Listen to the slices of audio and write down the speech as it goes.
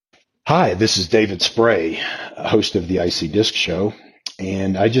Hi, this is David Spray, host of the IC Disc Show,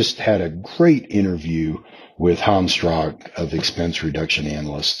 and I just had a great interview with Hans Stronck of Expense Reduction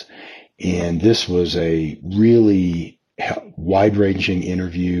Analyst, and this was a really wide-ranging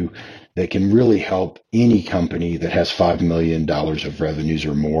interview that can really help any company that has $5 million of revenues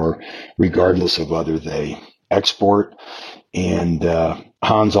or more, regardless of whether they export. And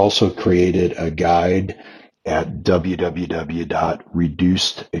Hans also created a guide at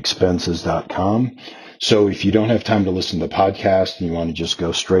www.reducedexpenses.com. So if you don't have time to listen to the podcast and you want to just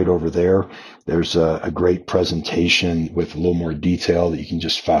go straight over there, there's a great presentation with a little more detail that you can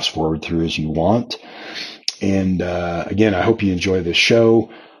just fast forward through as you want. And again, I hope you enjoy this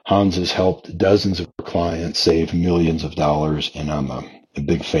show. Hans has helped dozens of clients save millions of dollars, and I'm a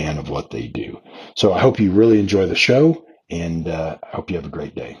big fan of what they do. So I hope you really enjoy the show, and I hope you have a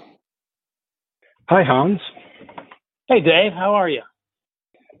great day. Hi, Hans. Hey, Dave. How are you?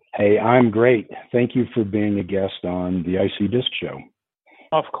 Hey, I'm great. Thank you for being a guest on the IC Disc Show.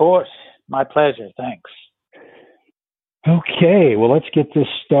 Of course. My pleasure. Thanks. Okay, well, let's get this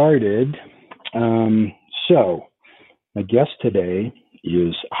started. So, my guest today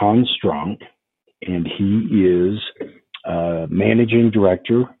is Hans Stronck, and he is Managing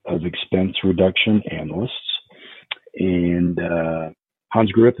Director of Expense Reduction Analysts. And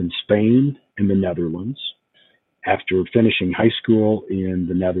Hans grew up in Spain and the Netherlands. After finishing high school in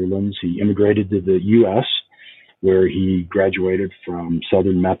the Netherlands, he immigrated to the U.S., where he graduated from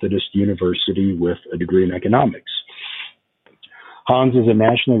Southern Methodist University with a degree in economics. Hans is a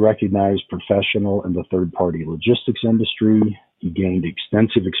nationally recognized professional in the third-party logistics industry. He gained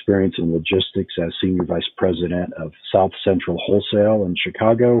extensive experience in logistics as Senior Vice President of South Central Wholesale in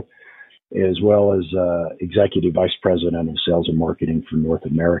Chicago, as well as Executive Vice President of Sales and Marketing for North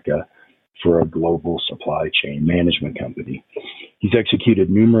America for a global supply chain management company. He's executed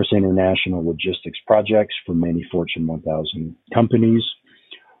numerous international logistics projects for many Fortune 1000 companies.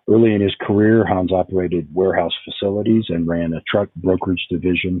 Early in his career, Hans operated warehouse facilities and ran a truck brokerage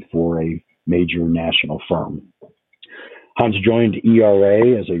division for a major national firm. Hans joined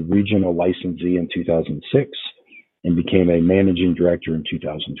ERA as a regional licensee in 2006 and became a managing director in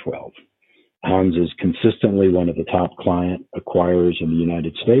 2012. Hans is consistently one of the top client acquirers in the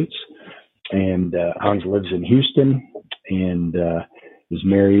United States. And Hans lives in Houston and is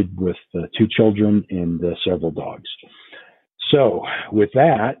married with 2 children and several dogs. So with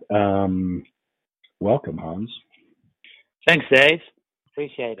that, welcome, Hans. Thanks, Dave.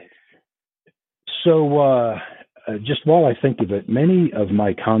 Appreciate it. So just while I think of it, many of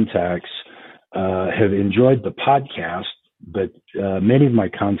my contacts have enjoyed the podcast, but many of my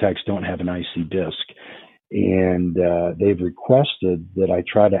contacts don't have an IC disc. And they've requested that I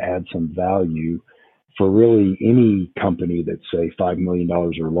try to add some value for really any company that's, say, $5 million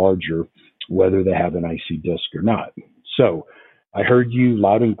or larger, whether they have an IC disc or not. So I heard you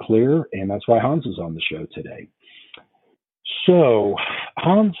loud and clear, and that's why Hans is on the show today. So,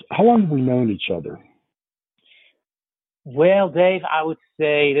 Hans, how long have we known each other? Well, Dave, I would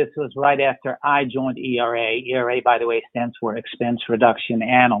say this was right after I joined ERA. ERA, by the way, stands for Expense Reduction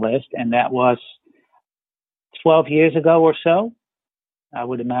Analyst, and that was 12 years ago or so, I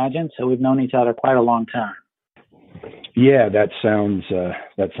would imagine. So we've known each other quite a long time. Yeah, that sounds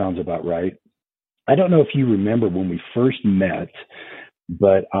about right. I don't know if you remember when we first met,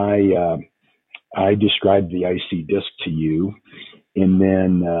 but I described the IC disc to you, and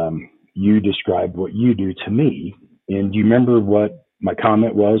then you described what you do to me. And do you remember what my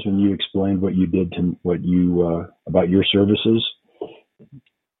comment was when you explained what you did to what you about your services?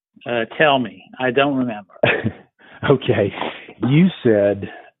 Tell me. I don't remember. Okay. You said,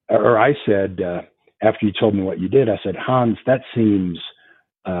 or I said, after you told me what you did, I said, Hans, that seems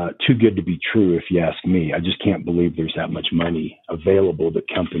too good to be true if you ask me. I just can't believe there's that much money available that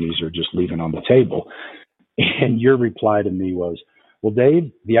companies are just leaving on the table. And your reply to me was, well,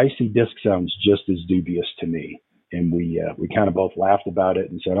 Dave, the IC disc sounds just as dubious to me. And we kind of both laughed about it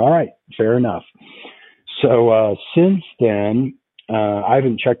and said, all right, fair enough. So since then, I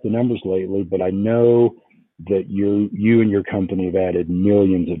haven't checked the numbers lately, but I know that you and your company have added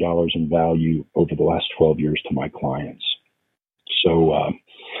millions of dollars in value over the last 12 years to my clients. So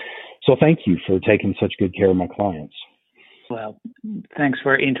thank you for taking such good care of my clients. Well, thanks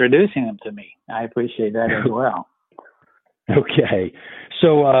for introducing them to me. I appreciate that as well. Okay.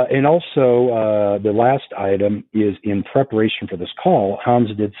 So, and also the last item is in preparation for this call,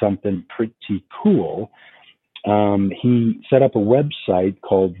 Hans did something pretty cool. He set up a website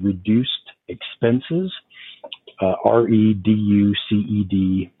called Reduced Expenses,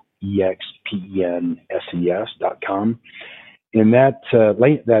 REDUCEDEXPENSES.com. And that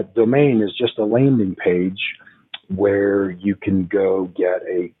domain is just a landing page where you can go get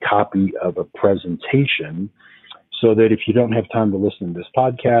a copy of a presentation, so that if you don't have time to listen to this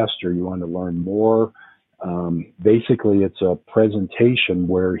podcast or you want to learn more, basically it's a presentation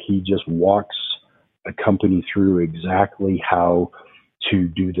where he just walks a company through exactly how to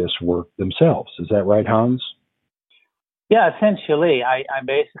do this work themselves. Is that right, Hans? Yeah, essentially, I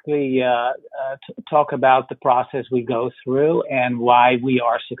basically talk about the process we go through and why we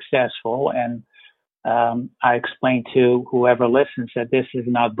are successful. And I explain to whoever listens that this is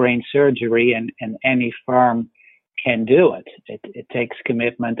not brain surgery, and any firm can do it. It takes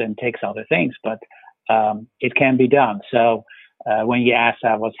commitment and takes other things, but it can be done. So when you asked,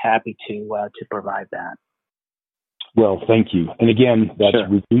 I was happy to provide that. Well, thank you. And again, that's sure.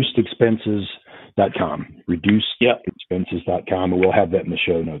 reducedexpenses.com, reducedexpenses.com, and we'll have that in the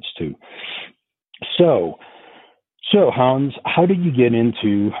show notes too. So Hans, how did you get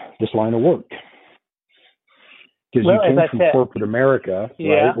into this line of work? Because you came from corporate America,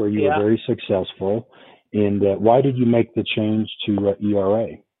 right, where you were very successful. And why did you make the change to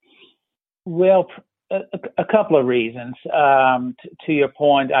ERA? Well, a couple of reasons. To your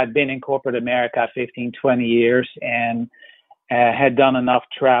point, I've been in corporate America 15, 20 years and had done enough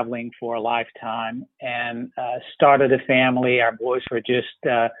traveling for a lifetime, and started a family. Our boys were just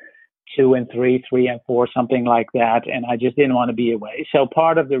 2 and 3, 3 and 4, something like that. And I just didn't want to be away. So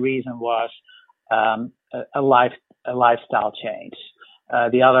part of the reason was a lifestyle change.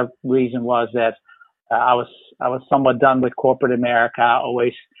 The other reason was that I was somewhat done with corporate America,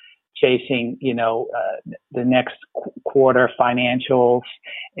 always chasing, the next quarter financials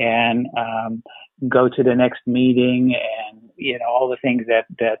and go to the next meeting and, all the things that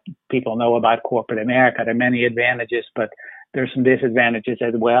people know about corporate America. There are many advantages, but there's some disadvantages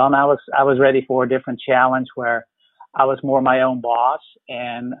as well. And I was ready for a different challenge where I was more my own boss,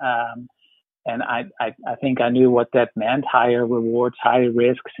 and I think I knew what that meant: higher rewards, higher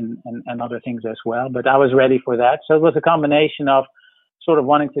risks, and other things as well. But I was ready for that. So it was a combination of sort of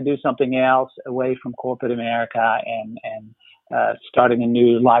wanting to do something else away from corporate America and starting a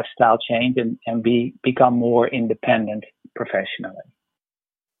new lifestyle change and become more independent professionally.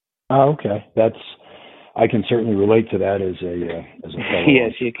 Oh, okay. I can certainly relate to that as a fellow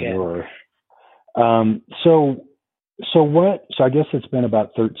yes, you can. So I guess it's been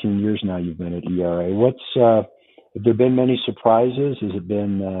about 13 years now you've been at ERA. Have there been many surprises? Has it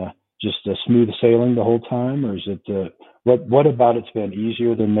been just a smooth sailing the whole time, or is it what about it's been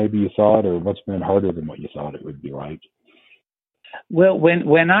easier than maybe you thought, or what's been harder than what you thought it would be like? Well,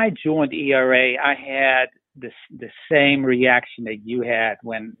 when I joined ERA, I had the same reaction that you had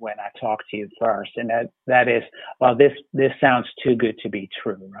when I talked to you first, and that is, well, this sounds too good to be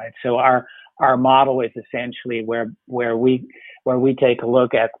true, right? So our model is essentially where we take a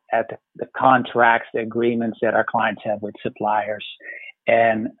look at the contracts, the agreements that our clients have with suppliers,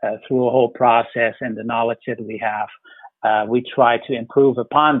 and through a whole process and the knowledge that we have, we try to improve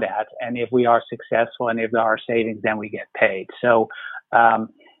upon that. And if we are successful and if there are savings, then we get paid. So,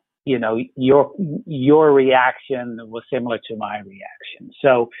 your reaction was similar to my reaction.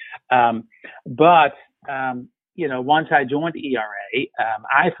 So, once I joined ERA,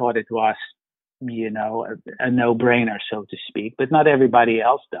 I thought it was, a no-brainer, so to speak, but not everybody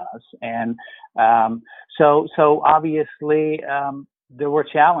else does. And so obviously there were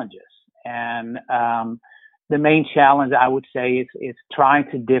challenges, and the main challenge I would say is trying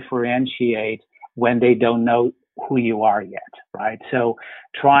to differentiate when they don't know who you are yet, right? So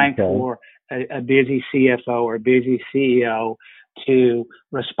trying for a busy CFO or a busy CEO to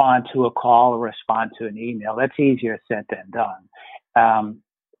respond to a call or respond to an email, that's easier said than done.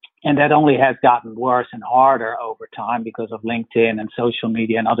 And that only has gotten worse and harder over time because of LinkedIn and social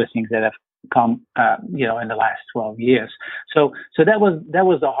media and other things that have come, in the last 12 years. So that was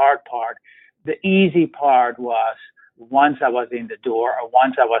the hard part. The easy part was once I was in the door, or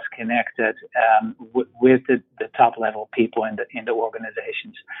once I was connected with the top level people in the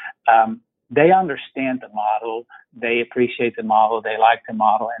organizations. They understand the model, they appreciate the model, they like the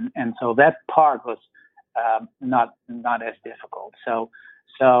model, and so that part was not as difficult.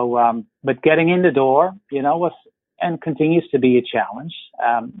 But getting in the door, was and continues to be a challenge.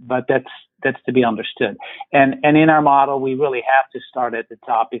 But that's to be understood. And in our model, we really have to start at the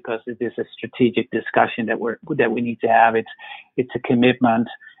top because it is a strategic discussion that we need to have. It's a commitment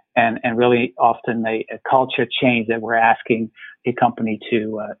and really often a culture change that we're asking a company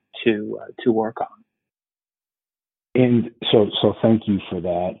to work on. And so thank you for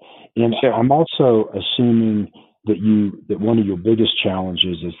that. And sure. I'm also assuming that one of your biggest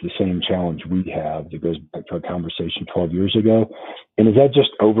challenges is the same challenge we have that goes back to our conversation 12 years ago. And is that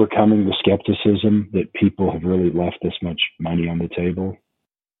just overcoming the skepticism that people have really left this much money on the table?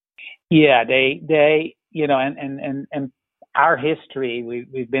 Yeah, they and our history,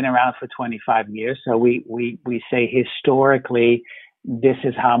 we've been around for 25 years. So we say historically, this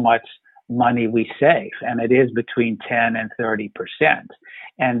is how much money we save, and it is between 10 and 30%.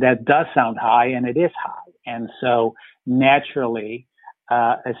 And that does sound high, and it is high. And so naturally,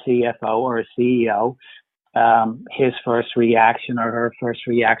 a CFO or a CEO, his first reaction or her first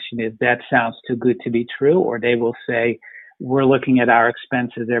reaction is, that sounds too good to be true, or they will say, we're looking at our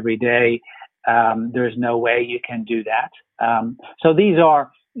expenses every day. There's no way you can do that. So these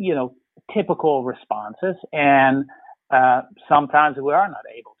are, typical responses. And sometimes we are not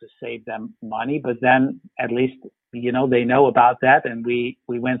able to save them money, but then at least, they know about that. And we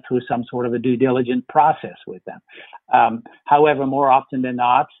went through some sort of a due diligence process with them. However, more often than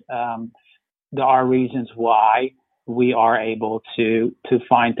not, there are reasons why we are able to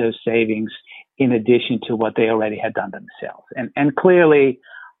find those savings in addition to what they already had done themselves. And clearly,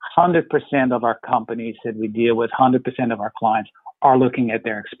 100% of our companies that we deal with, 100% of our clients are looking at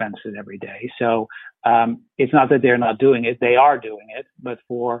their expenses every day. So it's not that they're not doing it, they are doing it, but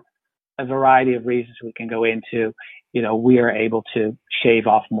for a variety of reasons we can go into, we are able to shave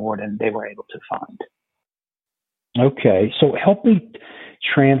off more than they were able to find. Okay, so help me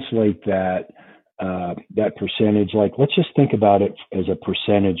translate that percentage. Like, let's just think about it as a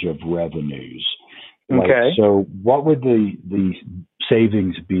percentage of revenues. Okay. So what would the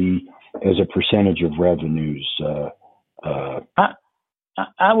savings be as a percentage of revenues?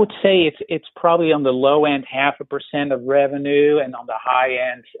 I would say it's probably on the low end 0.5% of revenue, and on the high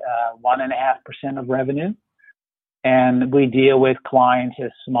end 1.5% of revenue. And we deal with clients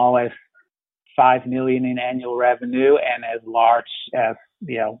as small as 5 million in annual revenue and as large as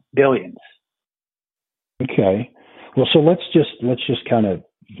billions. Okay. Well, so let's just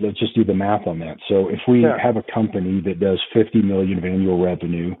do the math on that. So if we have a company that does 50 million of annual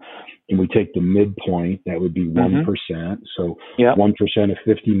revenue, and we take the midpoint, that would be 1%. So 1% of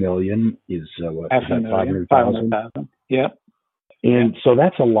 50 million is what? Is that 500,000? Yeah. And so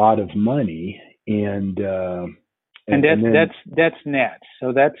that's a lot of money. And that's net.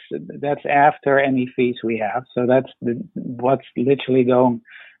 So that's after any fees we have. So that's what's literally going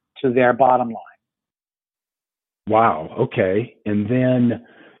to their bottom line. Wow. Okay. And then,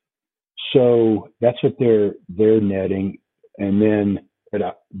 so that's what they're netting, and then,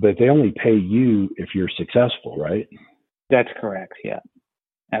 but they only pay you if you're successful, right? That's correct. Yeah,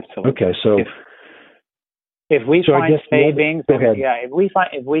 absolutely. Okay. So if we find savings, if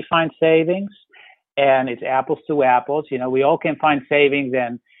we find savings, and it's apples to apples, we all can find savings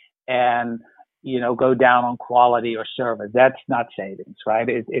and go down on quality or service. That's not savings, right?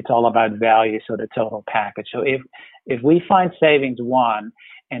 It's all about value, so the total package. So if we find savings, one,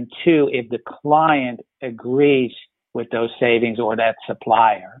 and two, if the client agrees with those savings or that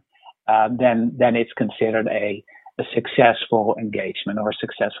supplier, then it's considered a successful engagement or a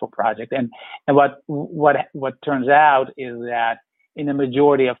successful project. And what turns out is that in the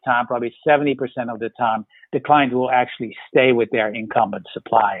majority of time, probably 70% of the time, the client will actually stay with their incumbent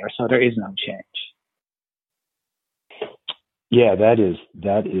supplier. So there is no change. Yeah, that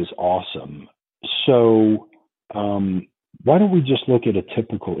is awesome. So why don't we just look at a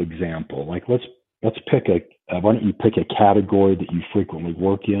typical example? Like let's pick why don't you pick a category that you frequently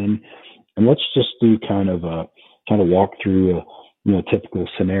work in, and let's just do kind of walk through a typical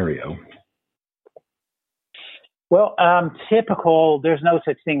scenario. Well, typical, there's no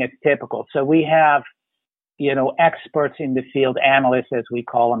such thing as typical. So we have, experts in the field, analysts, as we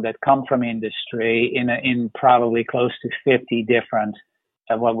call them, that come from industry in probably close to 50 different,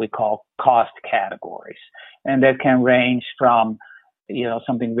 what we call cost categories. And that can range from,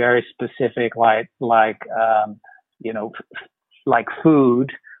 something very specific like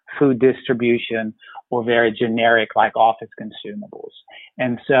food distribution, or very generic like office consumables.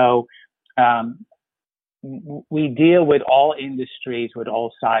 And so, we deal with all industries, with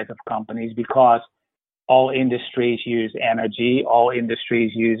all sides of companies, because all industries use energy, all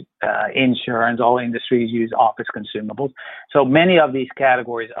industries use insurance, all industries use office consumables. So many of these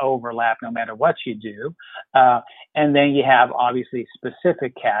categories overlap no matter what you do. And then you have obviously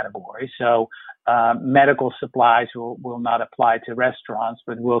specific categories. So medical supplies will not apply to restaurants,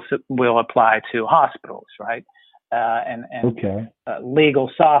 but will apply to hospitals, right? And legal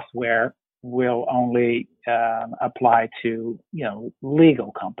software will only apply to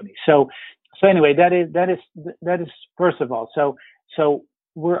legal companies. So anyway, that is first of all. So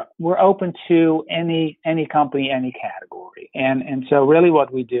we're open to any company, any category, and so really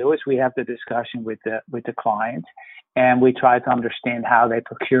what we do is we have the discussion with the client, and we try to understand how they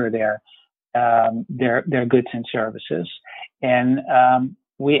procure their goods and services, and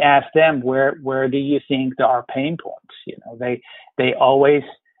we ask them where do you think there are pain points? They always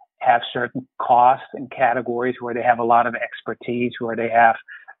have certain costs and categories where they have a lot of expertise, where they have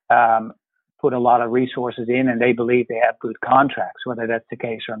put a lot of resources in, and they believe they have good contracts, whether that's the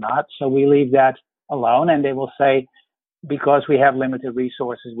case or not. So we leave that alone, and they will say, because we have limited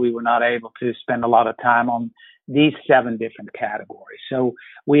resources, we were not able to spend a lot of time on these 7 different categories. So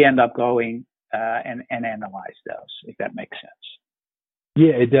we end up going and analyze those, if that makes sense.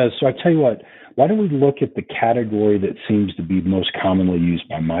 Yeah, it does. So I tell you what, why don't we look at the category that seems to be most commonly used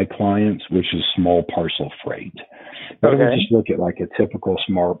by my clients, which is small parcel freight. Why don't we just look at like a typical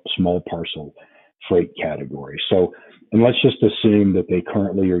small parcel freight category? So, and let's just assume that they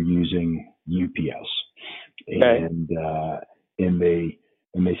currently are using UPS, and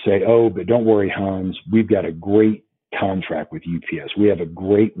they say, oh, but don't worry, Hans, we've got a great contract with UPS. We have a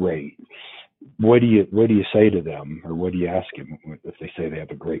great rate. What do you say to them, or what do you ask them if they say they have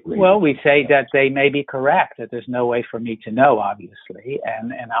a great rate? Well, we say that they may be correct, that there's no way for me to know, obviously,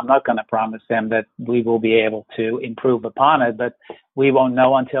 and I'm not going to promise them that we will be able to improve upon it, but we won't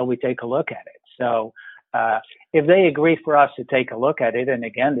know until we take a look at it. So if they agree for us to take a look at it, and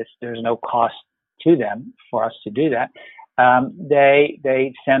again, there's no cost to them for us to do that,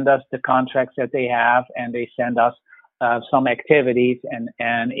 they send us the contracts that they have, and they send us some activities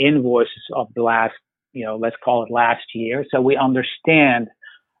and invoices of the last, let's call it last year. So we understand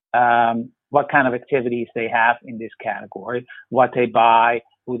what kind of activities they have in this category, what they buy,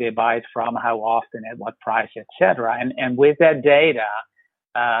 who they buy it from, how often, at what price, etc. And with that data,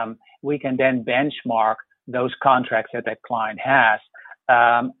 we can then benchmark those contracts that client has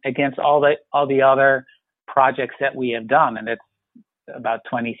against all the other projects that we have done, and it's about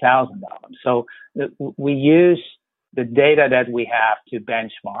 20,000 of them. So we use the data that we have to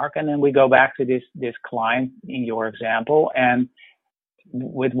benchmark, and then we go back to this client in your example, and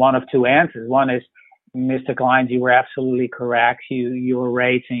with one of 2 answers. One is, Mr. Client, you were absolutely correct. Your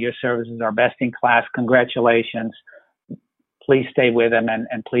rates and your services are best in class. Congratulations. Please stay with them,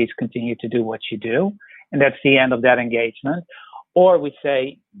 and please continue to do what you do. And that's the end of that engagement. Or we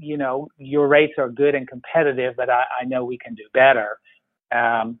say, your rates are good and competitive, but I know we can do better.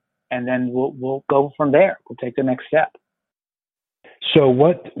 And then we'll go from there. We'll take the next step. So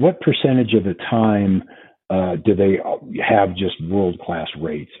what percentage of the time do they have just world-class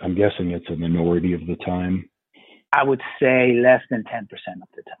rates? I'm guessing it's a minority of the time. I would say less than 10% of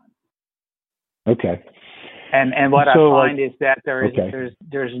the time. Okay. And what I find is that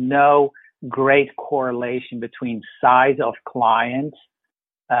there's no great correlation between size of clients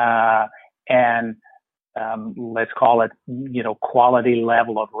and let's call it, quality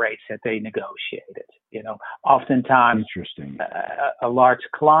level of rates that they negotiated. Oftentimes, interesting. A large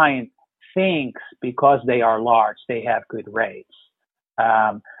client thinks because they are large, they have good rates.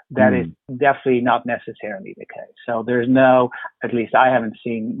 That is definitely not necessarily the case. So there's at least I haven't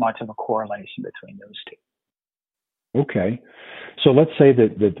seen much of a correlation between those two. Okay. So let's say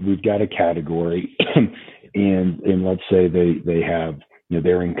that we've got a category and let's say they have,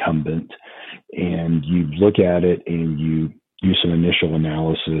 they're incumbent, and you look at it and you do some initial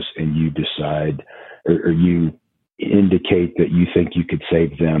analysis and you decide, or you indicate that you think you could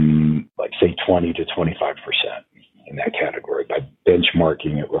save them, like say 20 to 25% in that category by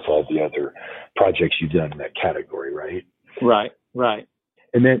benchmarking it with all the other projects you've done in that category, right? Right.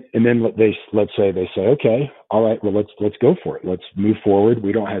 And then let's say they say, okay, all right, well, let's go for it. Let's move forward.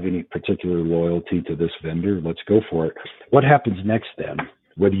 We don't have any particular loyalty to this vendor. Let's go for it. What happens next then?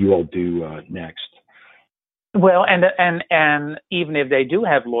 What do you all do next? Well, and even if they do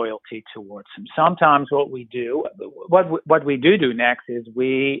have loyalty towards them, sometimes what we do next is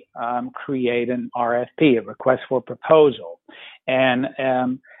we create an RFP, a request for proposal, and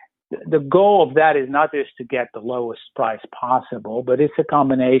the goal of that is not just to get the lowest price possible, but it's a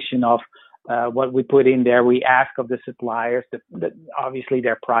combination of what we put in there. We ask of the suppliers, obviously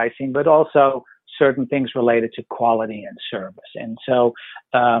their pricing, but also certain things related to quality and service. And so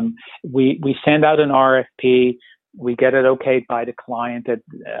we send out an RFP. We get it okayed by the client that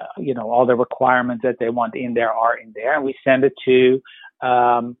all the requirements that they want in there are in there, and we send it to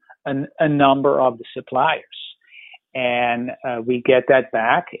a number of the suppliers. And we get that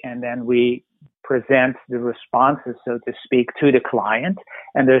back, and then we present the responses, so to speak, to the client.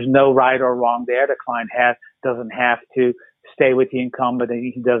 And there's no right or wrong there. The client doesn't have to stay with the incumbent.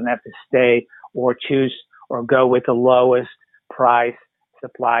 He doesn't have to stay or choose or go with the lowest price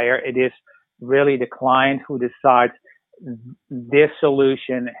supplier. It is really the client who decides this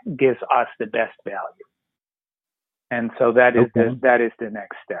solution gives us the best value. And so that is the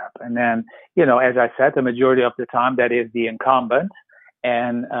next step. And then, as I said, the majority of the time that is the incumbent.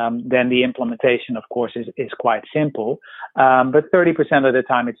 And then the implementation, of course, is quite simple. But 30% of the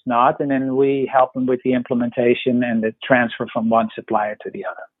time it's not. And then we help them with the implementation and the transfer from one supplier to the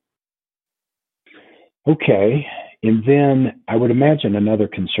other. Okay. And then I would imagine another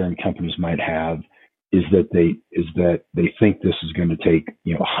concern companies might have is that they think this is going to take,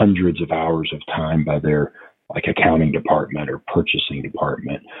 hundreds of hours of time by their like accounting department or purchasing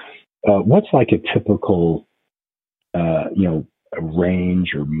department. What's like a typical, a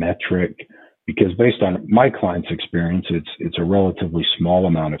range or metric? Because based on my client's experience, it's a relatively small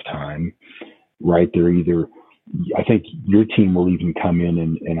amount of time, right? I think your team will even come in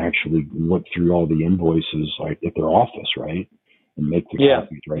and actually look through all the invoices like at their office, right? And make the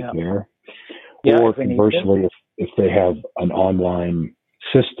copies there. Yeah, or conversely, if they have an online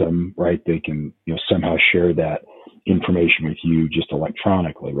system, right, they can somehow share that information with you just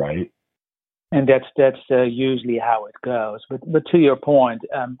electronically, right? And that's usually how it goes. But to your point,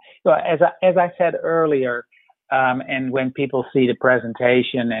 as I said earlier, and when people see the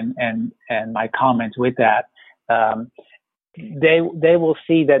presentation and my comments with that, they will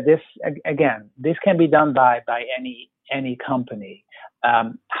see that this can be done by any company.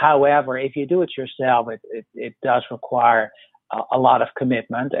 However, if you do it yourself, it does require a lot of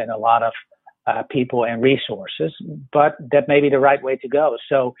commitment and a lot of people and resources, but that may be the right way to go.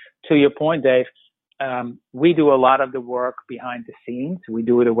 So to your point, Dave, we do a lot of the work behind the scenes. We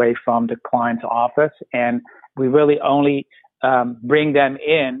do it away from the client's office, and we really only bring them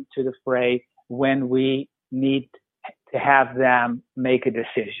in to the fray when we need to have them make a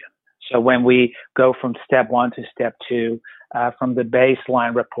decision. So when we go from step 1 to step 2, from the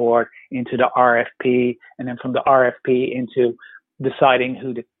baseline report into the RFP, and then from the RFP into deciding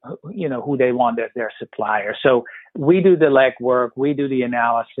who they want as their supplier. So we do the legwork, we do the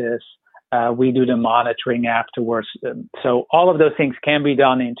analysis, we do the monitoring afterwards. So all of those things can be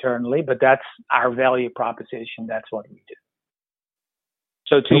done internally, but that's our value proposition. That's what we do.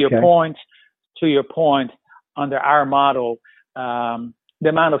 So to your point, under our model, the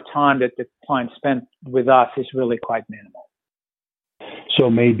amount of time that the client spent with us is really quite minimal. So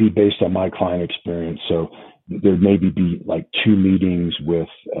maybe based on my client experience, so there maybe be like 2 meetings with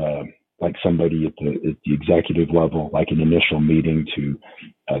like somebody at the executive level, like an initial meeting to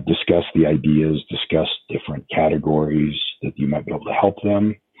discuss the ideas, discuss different categories that you might be able to help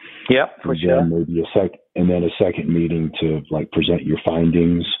them. Yeah, for sure. Maybe a second meeting to like present your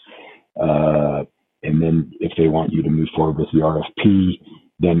findings. And then if they want you to move forward with the RFP,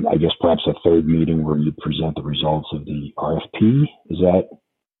 then I guess perhaps a third meeting where you present the results of the RFP. Is that?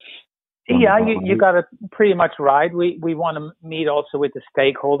 Yeah, you got it pretty much right. We want to meet also with the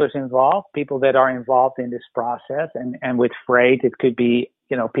stakeholders involved, people that are involved in this process, and with freight, it could be,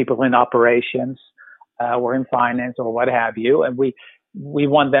 people in operations or in finance or what have you. And we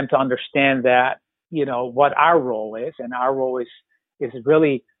want them to understand that, what our role is, and our role is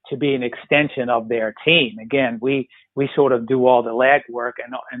really to be an extension of their team. Again, we sort of do all the legwork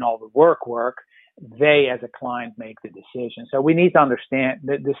and all the work. They, as a client, make the decision. So we need to understand,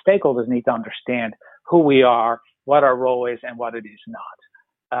 the stakeholders need to understand who we are, what our role is, and what it is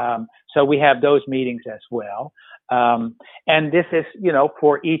not. So we have those meetings as well. And this is,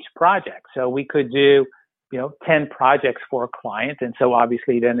 for each project. So we could do, 10 projects for a client. And so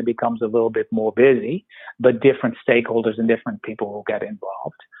obviously then it becomes a little bit more busy, but different stakeholders and different people will get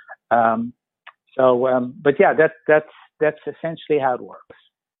involved. But yeah, that's essentially how it works.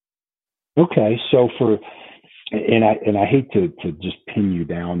 Okay. So and I hate to just pin you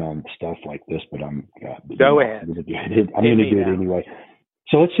down on stuff like this, but go ahead. I'm going to do it anyway.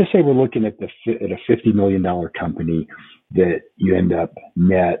 So let's just say we're looking at a $50 million company that you end up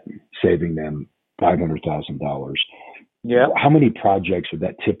net saving them $500,000. Yeah. How many projects would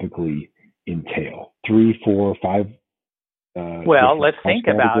that typically entail? 3, 4, 5? Well, let's think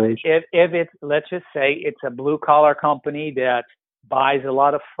about it. If it's, let's just say it's a blue collar company that buys a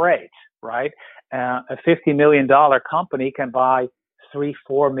lot of freight, right? A $50 million company can buy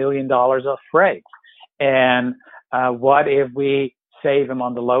 $3-4 million of freight. And what if we save them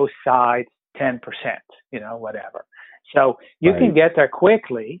on the low side 10%, whatever. So you can get there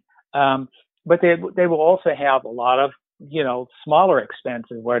quickly, but they will also have a lot of, smaller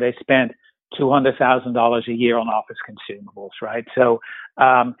expenses where they spend $200,000 a year on office consumables, right? So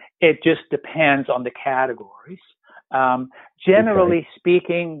it just depends on the categories. Generally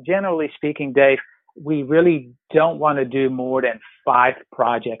speaking, Dave, we really don't want to do more than 5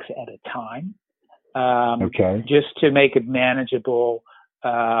 projects at a time, just to make it manageable,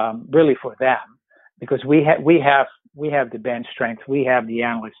 really for them, because we have the bench strength, we have the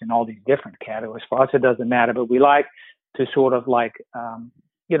analysts in all these different categories. For us, it doesn't matter, but we like to sort of like,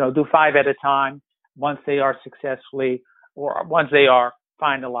 do 5 at a time. Once they are successfully, or once they are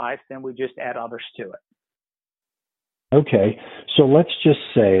finalized, then we just add others to it. Okay. So let's just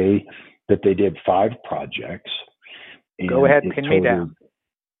say that they did 5 projects. Go ahead, pin me down.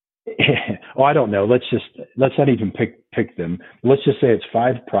 Oh, I don't know. Let's not even pick them. Let's just say it's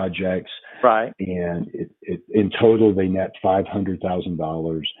 5 projects. Right. And it in total, they net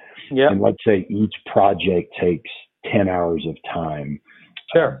 $500,000. Yeah. And let's say each project takes 10 hours of time.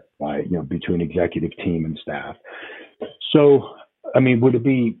 Sure. Between executive team and staff. So, I mean, would it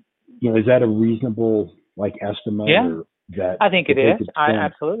be, is that a reasonable estimate? Yeah. Or that I think it is. I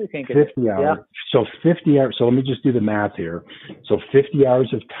absolutely think it is. 50 hours. Yeah. So 50 hours. So let me just do the math here. So 50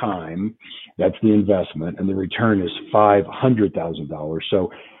 hours of time, that's the investment, and the return is $500,000.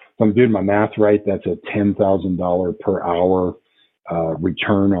 So if I'm doing my math right, that's a $10,000 per hour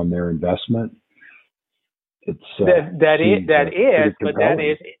return on their investment. It's that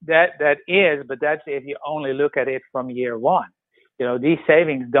is, but that's if you only look at it from year one. These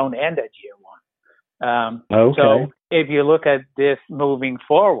savings don't end at year one. Okay. So if you look at this moving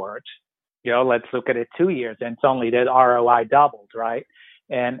forward, let's look at it 2 years, and it's only that ROI doubled, right?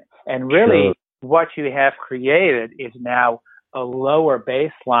 And really, what you have created is now a lower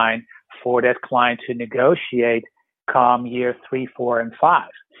baseline for that client to negotiate come year 3, 4, and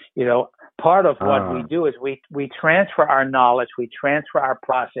 5. Part of what we do is we transfer our knowledge, we transfer our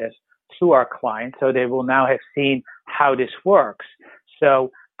process to our clients, so they will now have seen how this works.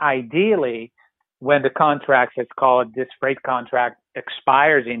 So ideally, when the contract, let's call it this freight contract,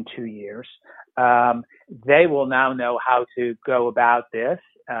 expires in 2 years, they will now know how to go about this.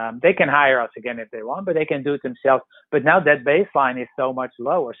 They can hire us again if they want, but they can do it themselves. But now that baseline is so much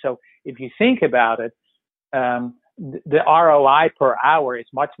lower. So if you think about it, the ROI per hour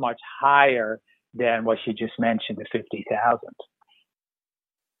is much, much higher than what you just mentioned, the 50,000.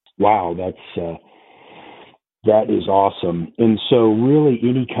 Wow, that is awesome. And so, really,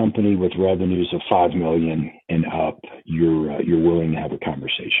 any company with revenues of $5 million and up, you're willing to have a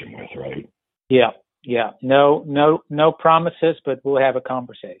conversation with, right? Yeah. No promises, but we'll have a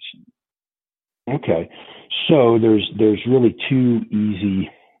conversation. Okay, so there's really 2 easy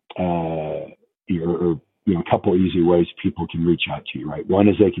a couple easy ways people can reach out to you, right? One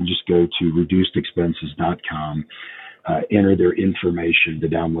is they can just go to reducedexpenses.com, enter their information to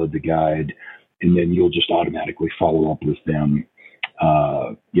download the guide, and then you'll just automatically follow up with them,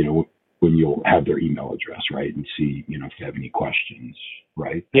 when you'll have their email address, right? And see, if they have any questions,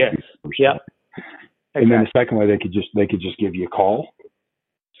 right? Yes. Yeah. And then the second way, they could just give you a call.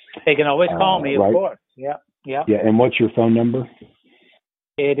 They can always call me, right? Of course. Yeah. Yeah. And what's your phone number?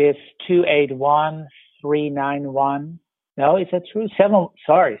 It is 281-391. No, is that true?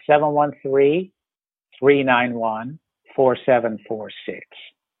 713-391-4746.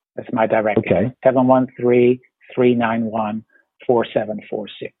 That's my direct. Okay.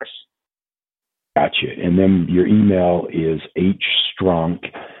 713-391-4746. Gotcha. And then your email is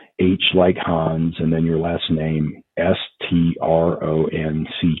hstronck, H like Hans, and then your last name, STRONCK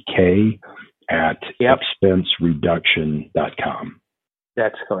 @expensereduction.com.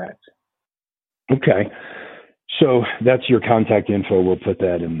 That's correct. Okay. So that's your contact info. We'll put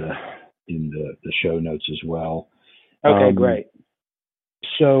that in the show notes as well. Okay, great.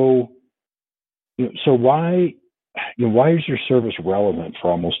 So why is your service relevant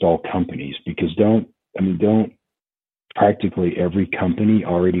for almost all companies? Because don't practically every company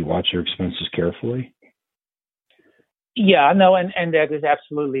already watch their expenses carefully? Yeah, no, and that is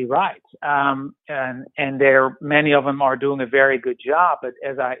absolutely right. And many of them are doing a very good job. But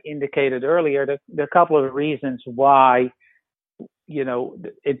as I indicated earlier, there are a couple of reasons why,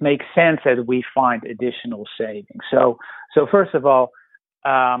 it makes sense that we find additional savings. So first of all,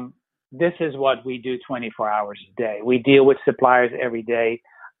 this is what we do 24 hours a day. We deal with suppliers every day.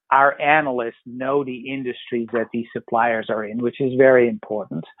 Our analysts know the industries that these suppliers are in, which is very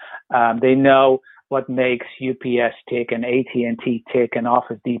important. They know what makes UPS tick and AT&T tick and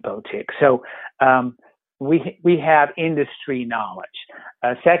Office Depot tick. So we have industry knowledge.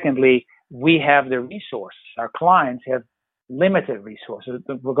 Secondly, we have the resources. Our clients have limited resources,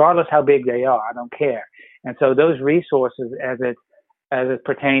 regardless how big they are. I don't care. And so those resources, as it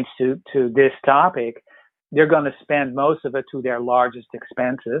pertains to this topic, they're going to spend most of it to their largest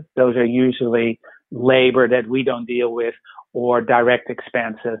expenses. Those are usually labor that we don't deal with, or direct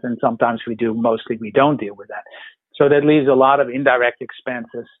expenses, and sometimes we do. Mostly we don't deal with that. So that leaves a lot of indirect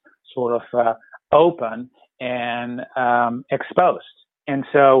expenses sort of open and exposed. And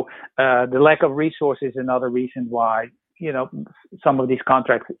so the lack of resources is another reason why, some of these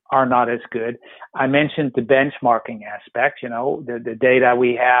contracts are not as good. I mentioned the benchmarking aspect, the data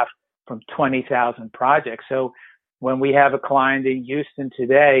we have from 20,000 projects. So when we have a client in Houston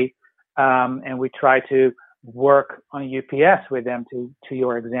today, and we try to work on UPS with them, to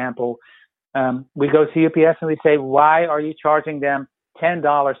your example, we go to UPS and we say, why are you charging them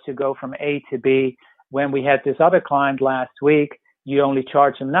 $10 to go from A to B when we had this other client last week? You only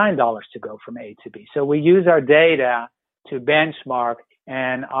charge them $9 to go from A to B. So we use our data to benchmark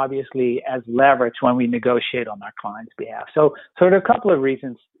and obviously as leverage when we negotiate on our client's behalf. So there are a couple of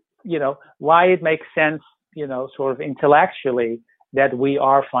reasons, why it makes sense, sort of intellectually, that we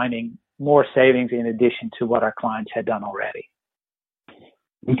are finding more savings in addition to what our clients had done already.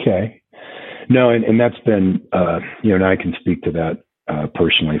 Okay. No, and that's been, and I can speak to that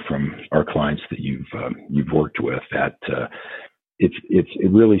personally from our clients that you've worked with. That it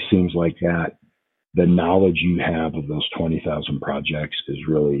really seems like that the knowledge you have of those 20,000 projects is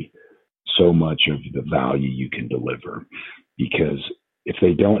really so much of the value you can deliver. Because if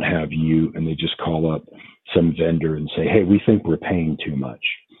they don't have you and they just call up some vendor and say, hey, we think we're paying too much,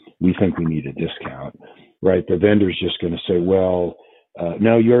 we think we need a discount, right? The vendor's just going to say, well,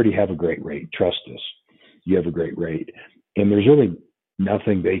 no, you already have a great rate. Trust us. You have a great rate. And there's really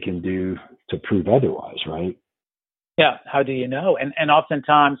nothing they can do to prove otherwise, right? Yeah. How do you know? And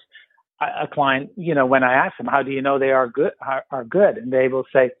oftentimes a client, when I ask them, how do you know they are good, and they will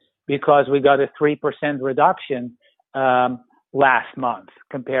say, because we got a 3% reduction last month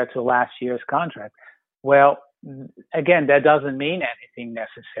compared to last year's contract. Well, again, that doesn't mean anything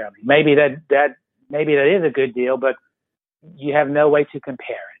necessarily. Maybe that is a good deal, but you have no way to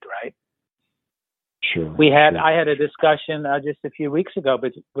compare it, right? Sure. I had a discussion just a few weeks ago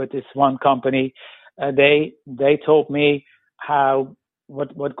with this one company. They told me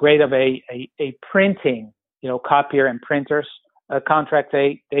what great of a printing, copier and printers contract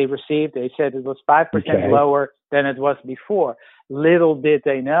they received. They said it was 5% lower than it was before. Little did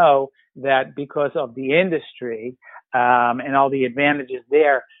they know that because of the industry and all the advantages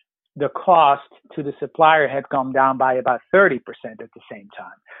there, the cost to the supplier had come down by about 30% at the same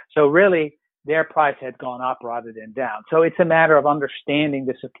time. So really, their price had gone up rather than down. So it's a matter of understanding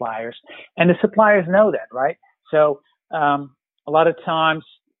the suppliers, and the suppliers know that, right? So a lot of times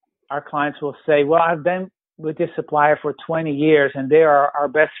our clients will say, well, I've been with this supplier for 20 years and they are our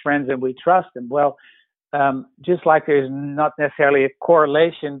best friends and we trust them. Well, just like there's not necessarily a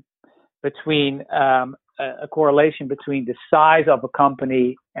correlation between the size of a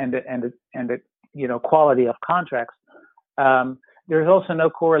company and the quality of contracts, there's also no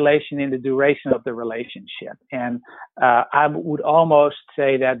correlation in the duration of the relationship. And I would almost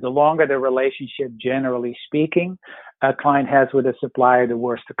say that the longer the relationship, generally speaking, a client has with a supplier, the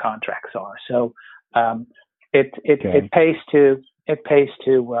worse the contracts are. So it pays to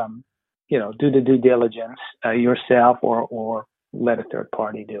do the due diligence yourself or let a third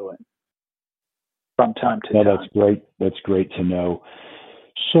party do it from time to time. That's great. That's great to know.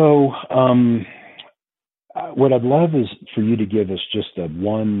 So what I'd love is for you to give us just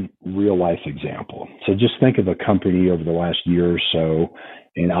one real life example. So just think of a company over the last year or so,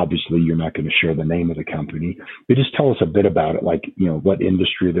 and obviously you're not going to share the name of the company, but just tell us a bit about it, like, what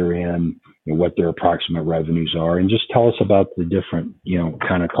industry they're in, what their approximate revenues are, and just tell us about the different,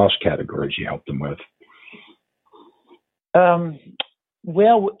 kind of cost categories you help them with.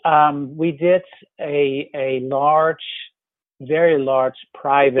 We did a very large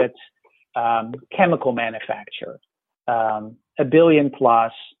private chemical manufacturer, $1 billion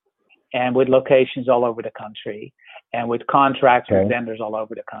plus, and with locations all over the country, and with contracts with vendors all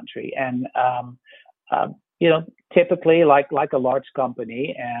over the country. And typically, like a large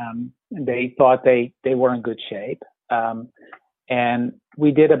company, they thought they were in good shape. And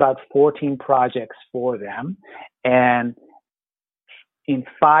we did about 14 projects for them, and in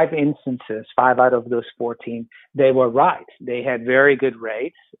 5 instances, 5 out of those 14, they were right. They had very good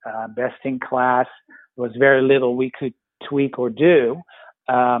rates, best in class. There was very little we could tweak or do,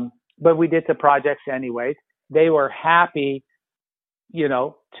 but we did the projects anyways. They were happy,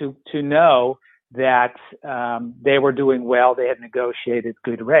 to know that they were doing well. They had negotiated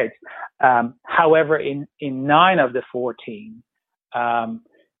good rates. However, in 9 of the 14,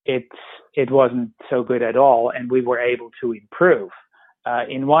 it wasn't so good at all, and we were able to improve.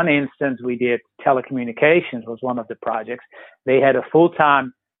 In one instance, we did telecommunications, was one of the projects. They had a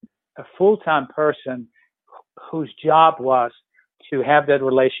full-time a full-time person whose job was to have that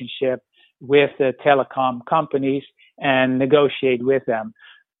relationship with the telecom companies and negotiate with them.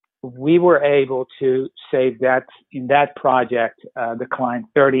 We were able to save that in that project, the client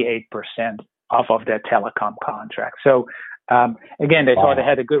 38% off of that telecom contract. So again, they thought they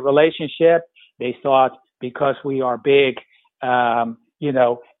had a good relationship. They thought because we are big,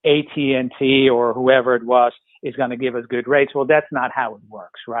 AT&T or whoever it was is going to give us good rates. Well, that's not how it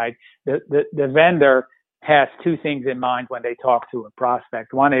works, right? The vendor has two things in mind when they talk to a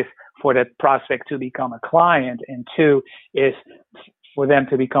prospect. One is for that prospect to become a client, and two is for them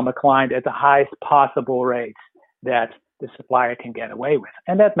to become a client at the highest possible rates that the supplier can get away with.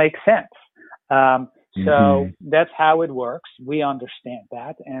 And that makes sense. So that's how it works. We understand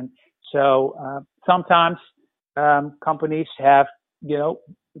that. And so sometimes companies have,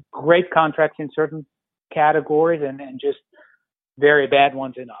 great contracts in certain categories and just very bad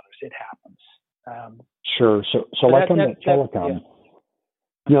ones in others. It happens. Sure. So like on that telecom,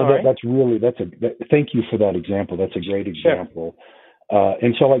 thank you for that example. That's a great example. Sure.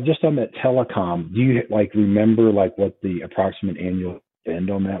 And so like just on that telecom, do you remember what the approximate annual spend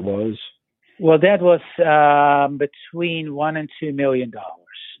on that was? Well, that was between $1 and $2 million.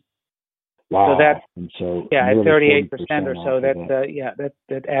 Wow. So that's at 38% or so.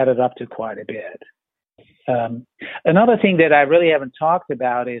 That added up to quite a bit. Another thing that I really haven't talked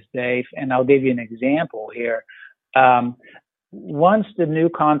about is, Dave, and I'll give you an example here. Once the new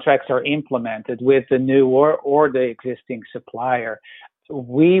contracts are implemented with the new or the existing supplier,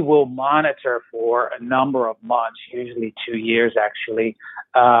 we will monitor for a number of months, usually 2 years actually,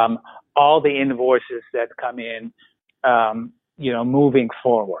 all the invoices that come in, moving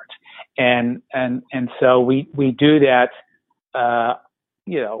forward. And so we do that,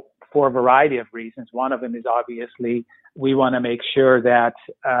 for a variety of reasons. One of them is obviously we want to make sure that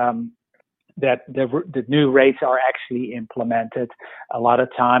the new rates are actually implemented. A lot of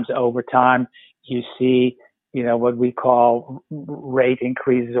times over time, you see, what we call rate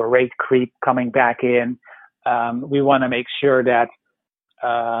increases or rate creep coming back in. We want to make sure that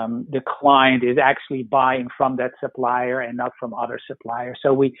the client is actually buying from that supplier and not from other suppliers.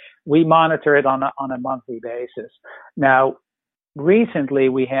 So we monitor it on a monthly basis. Now, recently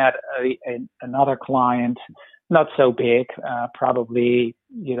we had another client, not so big, probably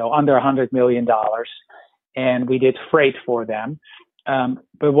under $100 million, and we did freight for them.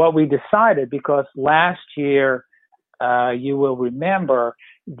 But what we decided, because last year, you will remember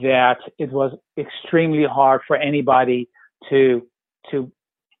that it was extremely hard for anybody to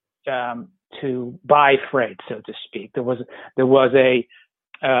buy freight, so to speak. There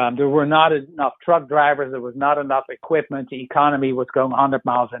were not enough truck drivers. There was not enough equipment. The economy was going 100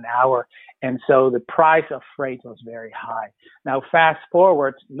 miles an hour. And so the price of freight was very high. Now, fast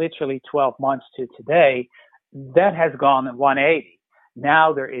forward literally 12 months to today, that has gone 180.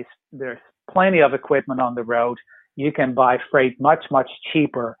 Now there's plenty of equipment on the road. You can buy freight much, much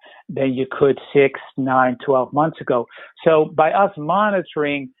cheaper than you could 6, 9, 12 months ago. So by us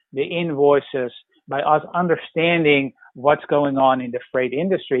monitoring the invoices, by us understanding what's going on in the freight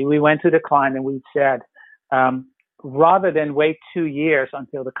industry, we went to the client and we said, rather than wait 2 years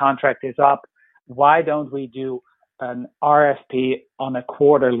until the contract is up, why don't we do an RFP on a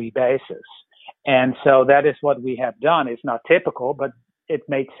quarterly basis? And so that is what we have done. It's not typical, but it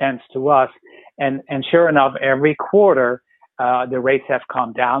made sense to us. And sure enough, every quarter, the rates have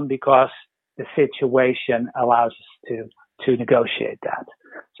come down because the situation allows us to negotiate that.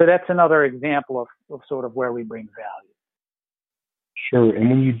 So that's another example of sort of where we bring value. Sure. And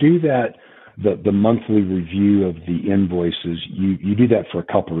when you do that, the monthly review of the invoices, you do that for a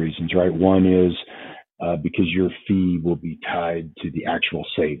couple of reasons, right? One is because your fee will be tied to the actual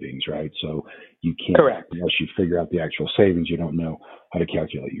savings, right? So you can't, correct, unless you figure out the actual savings, you don't know how to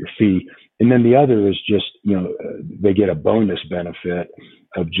calculate your fee. And then the other is just, they get a bonus benefit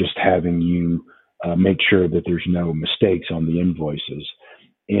of just having you make sure that there's no mistakes on the invoices.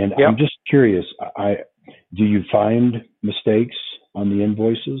 And yep. I'm just curious, do you find mistakes on the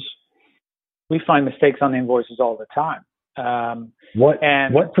invoices? We find mistakes on the invoices all the time. So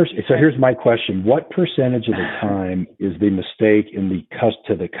here's my question: what percentage of the time is the mistake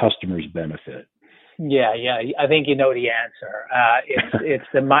to the customer's benefit? Yeah. I think you know the answer. It's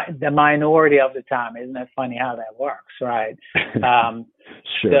the minority of the time. Isn't that funny how that works, right?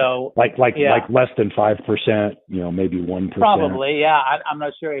 Sure. So, like less than 5%, maybe 1%. Probably, yeah. I'm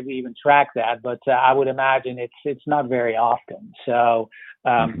not sure if we even track that, but I would imagine it's not very often. So,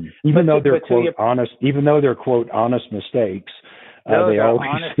 even though they're quote honest mistakes, they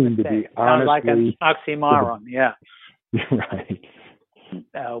always seem to be honestly. Sounds like an oxymoron. Yeah. Right.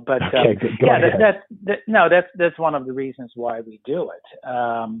 No, but Okay, go ahead. that's one of the reasons why we do it.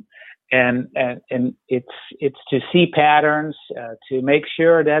 And it's to see patterns, to make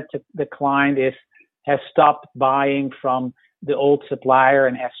sure that the client has stopped buying from the old supplier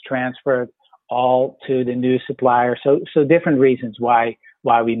and has transferred all to the new supplier. So different reasons why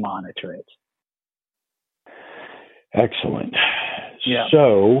we monitor it. Excellent. Yeah.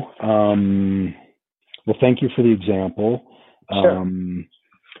 So, well, thank you for the example. Sure.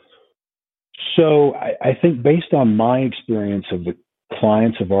 So I think based on my experience of the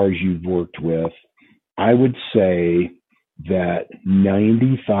clients of ours you've worked with, I would say that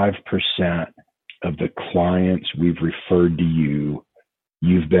 95% of the clients we've referred to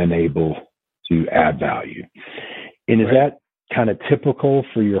you've been able to add value. And is that kind of typical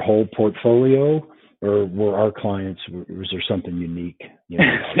for your whole portfolio, or were our clients, was there something unique?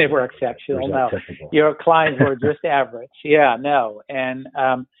 They were exceptional. No, your clients were just average. Yeah, no. And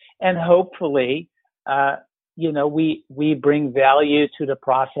hopefully, we bring value to the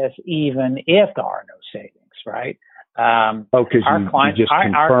process even if there are no savings, right? Because you just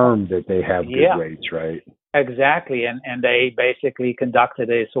confirmed that they have good rates, right? Exactly. And they basically conducted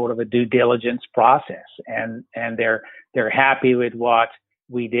a sort of a due diligence process, and they're happy with what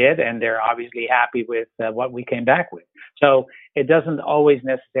we did, and they're obviously happy with what we came back with. So it doesn't always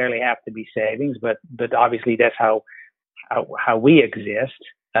necessarily have to be savings, but obviously that's how we exist.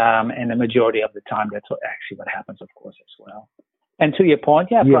 And the majority of the time, that's actually what happens, of course, as well. And to your point,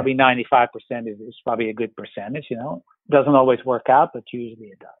 probably 95% is probably a good percentage. It doesn't always work out, but usually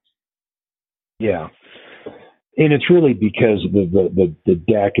it does. Yeah. And it's really because the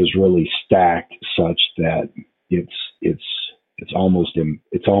deck is really stacked such that it's almost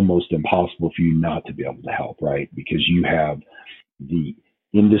impossible for you not to be able to help, right? Because you have the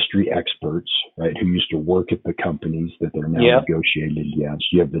industry experts, right, who used to work at the companies that they're now negotiating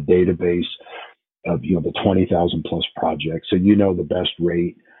against. You have the database of the 20,000 plus projects, so the best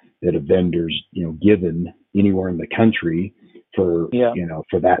rate that a vendor's given anywhere in the country for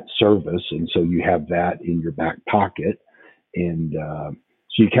for that service, and so you have that in your back pocket, and so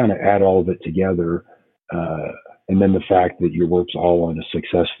you kind of add all of it together. And then the fact that your work's all on a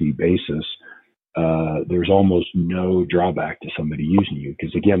success fee basis, there's almost no drawback to somebody using you.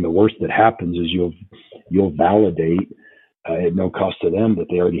 Because again, the worst that happens is you'll validate at no cost to them that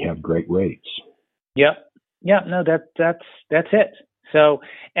they already have great rates. Yep. Yeah. No, that's it. So,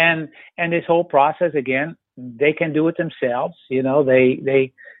 and this whole process, again, they can do it themselves.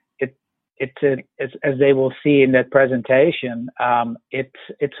 It's as they will see in that presentation,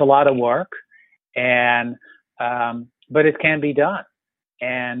 it's a lot of work, and but it can be done.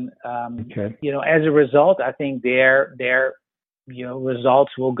 And as a result, I think their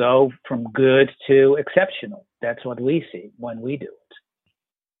results will go from good to exceptional. That's what we see when we do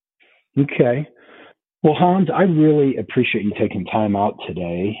it. Okay. Well, Hans, I really appreciate you taking time out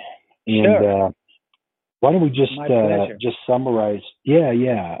today. And sure. Why don't we just summarize?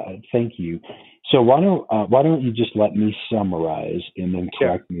 Yeah. Thank you. So why don't you just let me summarize and then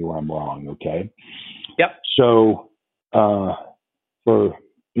correct me where I'm wrong? Okay. Yep. So for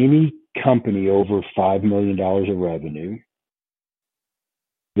any company over $5 million of revenue,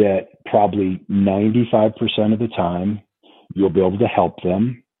 that probably 95% of the time you'll be able to help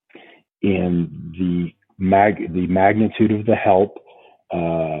them, and the magnitude of the help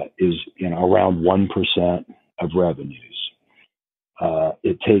is around 1% of revenues.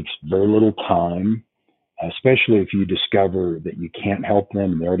 It takes very little time, especially if you discover that you can't help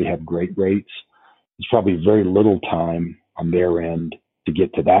them and they already have great rates. There's probably very little time on their end to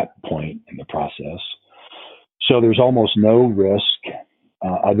get to that point in the process. So there's almost no risk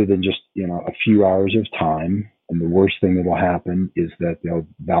other than just a few hours of time. And the worst thing that will happen is that they'll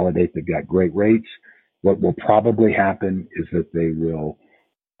validate they've got great rates. What will probably happen is that they will,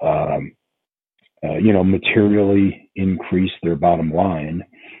 materially increase their bottom line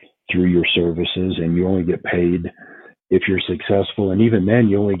through your services, and you only get paid if you're successful. And even then,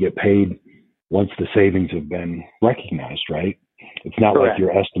 you only get paid once the savings have been recognized, right? It's not Correct. Like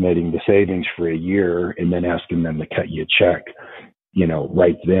you're estimating the savings for a year and then asking them to cut you a check,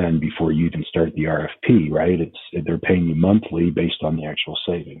 right then before you even start the RFP, right? They're paying you monthly based on the actual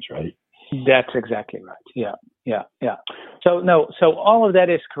savings, right? That's exactly right. Yeah. So all of that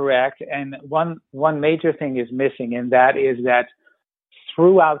is correct. And one major thing is missing, and that is that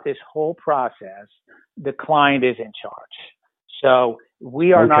throughout this whole process, the client is in charge. So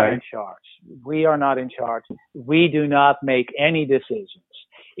we are not in charge. We are not in charge. We do not make any decisions.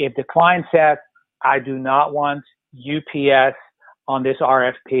 If the client says, I do not want UPS on this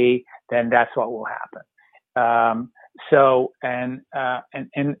RFP, then that's what will happen. So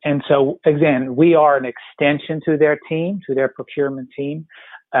so again, we are an extension to their team, to their procurement team,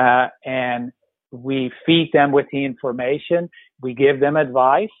 and we feed them with the information. We give them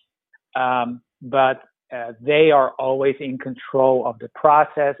advice, but they are always in control of the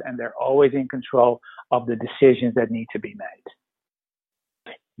process, and they're always in control of the decisions that need to be made.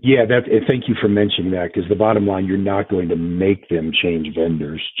 Yeah, thank you for mentioning that, because the bottom line, you're not going to make them change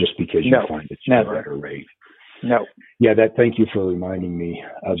vendors just because you find it's a better rate. No. Yeah, thank you for reminding me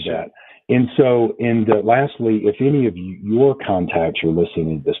of that. And so, lastly, if any of your contacts are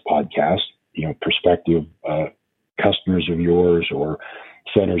listening to this podcast, prospective customers of yours or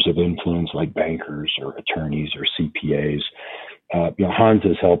centers of influence like bankers or attorneys or CPAs, Hans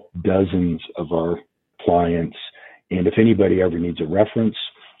has helped dozens of our clients. And if anybody ever needs a reference,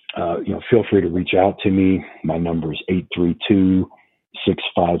 feel free to reach out to me. My number is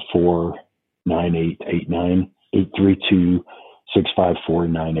 832-654-9889,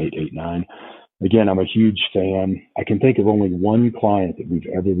 832-654-9889. Again, I'm a huge fan. I can think of only one client that we've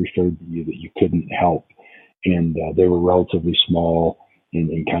ever referred to you that you couldn't help. And they were relatively small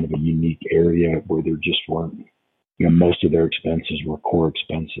in kind of a unique area where there just weren't, most of their expenses were core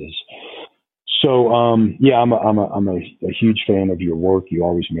expenses. So, I'm a huge fan of your work. You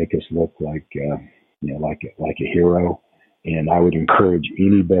always make us look like a hero. And I would encourage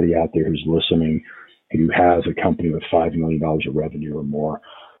anybody out there who's listening who has a company with $5 million of revenue or more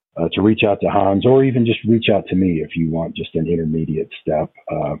to reach out to Hans, or even just reach out to me if you want just an intermediate step.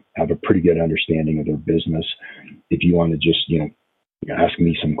 Have a pretty good understanding of their business. If you want to just, ask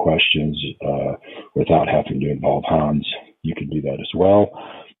me some questions without having to involve Hans, you can do that as well.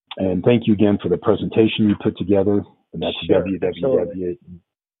 And thank you again for the presentation you put together. And that's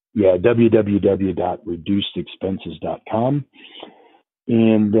www.reducedexpenses.com.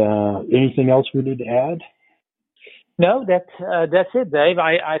 And anything else we need to add? No, that's it, Dave.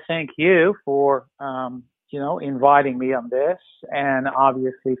 I thank you for inviting me on this, and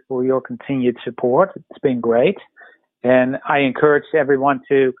obviously for your continued support. It's been great, and I encourage everyone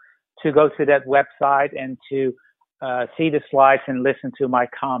to go to that website and to see the slides and listen to my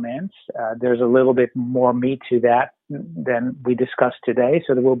comments. There's a little bit more meat to that than we discussed today,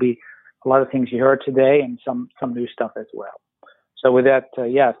 so there will be a lot of things you heard today and some new stuff as well. So with that,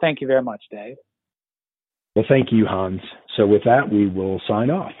 thank you very much, Dave. Well, thank you, Hans. So with that, we will sign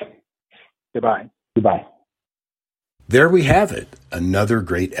off. Goodbye. Goodbye. There we have it. Another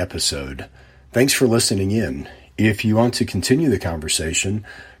great episode. Thanks for listening in. If you want to continue the conversation,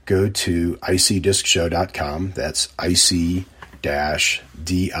 go to icdiscshow.com. That's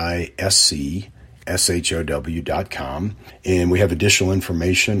ic-discshow.com. And we have additional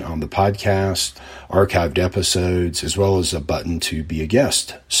information on the podcast, archived episodes, as well as a button to be a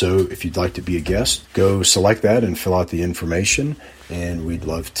guest. So if you'd like to be a guest, go select that and fill out the information, and we'd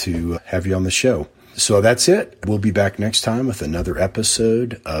love to have you on the show. So that's it. We'll be back next time with another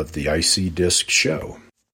episode of the IC Disc Show.